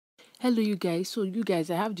Hello, you guys. So, you guys,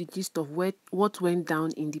 I have the gist of what went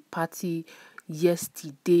down in the party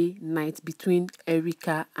yesterday night between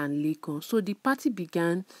Erica and Laycon. So, the party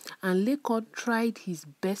began, and Laycon tried his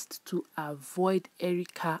best to avoid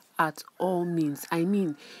Erica at all means. I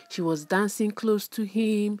mean, she was dancing close to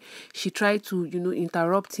him. She tried to,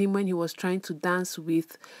 interrupt him when he was trying to dance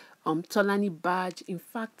with Tolani Badge. In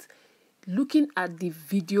fact, looking at the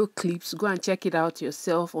video clips, go and check it out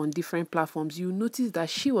yourself on different platforms, you notice that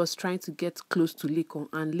she was trying to get close to Laycon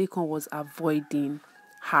and Laycon was avoiding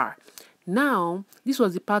her. Now, this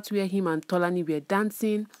was the part where him and Tolani were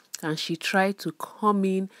dancing and she tried to come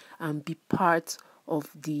in and be part of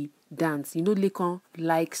the dance. Laycon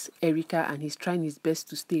likes Erica and he's trying his best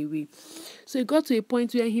to stay away. So it got to a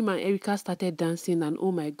point where him and Erica started dancing, and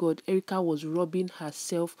oh my God, Erica was rubbing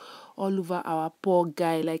herself all over our poor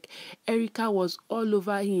guy. Like, Erica was all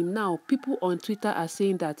over him. Now, people on Twitter are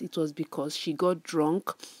saying that it was because she got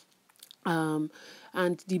drunk. And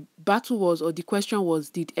the battle was, or the question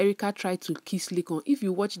was, did Erica try to kiss Laycon? If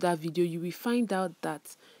you watch that video, you will find out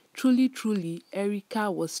that truly,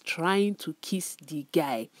 Erica was trying to kiss the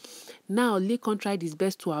guy. Now, Laycon tried his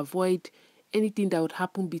best to avoid anything that would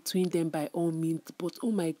happen between them by all means, but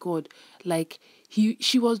oh my God, like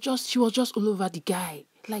she was just all over the guy.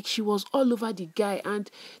 Like, she was all over the guy,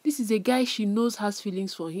 and this is a guy she knows has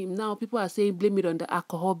feelings for him. Now, people are saying blame it on the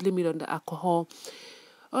alcohol, blame it on the alcohol.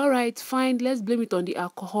 All right, fine, let's blame it on the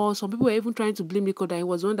alcohol. Some people were even trying to blame Laycon that he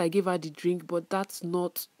was the one that gave her the drink, but that's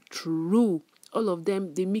not true. All of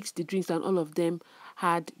them, they mixed the drinks and all of them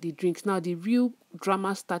had the drinks. Now, the real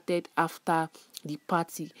drama started after the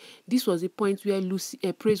party. This was a point where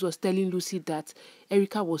Praise was telling Lucy that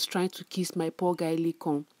Erica was trying to kiss my poor guy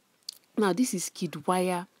Laycon. Now, this is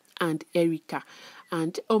Kiddwaya and Erica.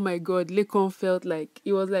 And oh my God, Laycon felt like,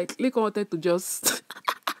 it was like Laycon wanted to just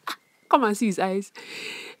come and see his eyes.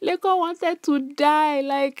 Laycon wanted to die.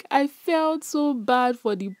 Like, I felt so bad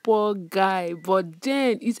for the poor guy. But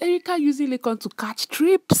then, is Erica using Laycon to catch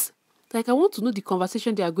trips? Like, I want to know the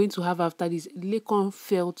conversation they are going to have after this. Laycon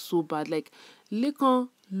felt so bad. Like, Laycon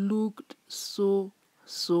looked so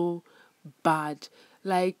bad.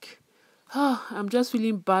 Like, I'm just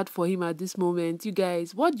feeling bad for him at this moment. You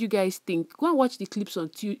guys, what do you guys think? Go and watch the clips on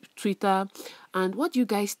Twitter. And what do you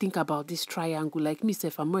guys think about this triangle? Like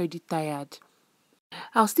myself, I'm already tired.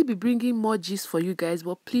 I'll still be bringing more gist for you guys,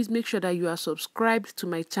 but please make sure that you are subscribed to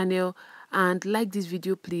my channel and like this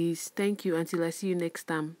video, please. Thank you. Until I see you next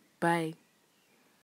time. Bye.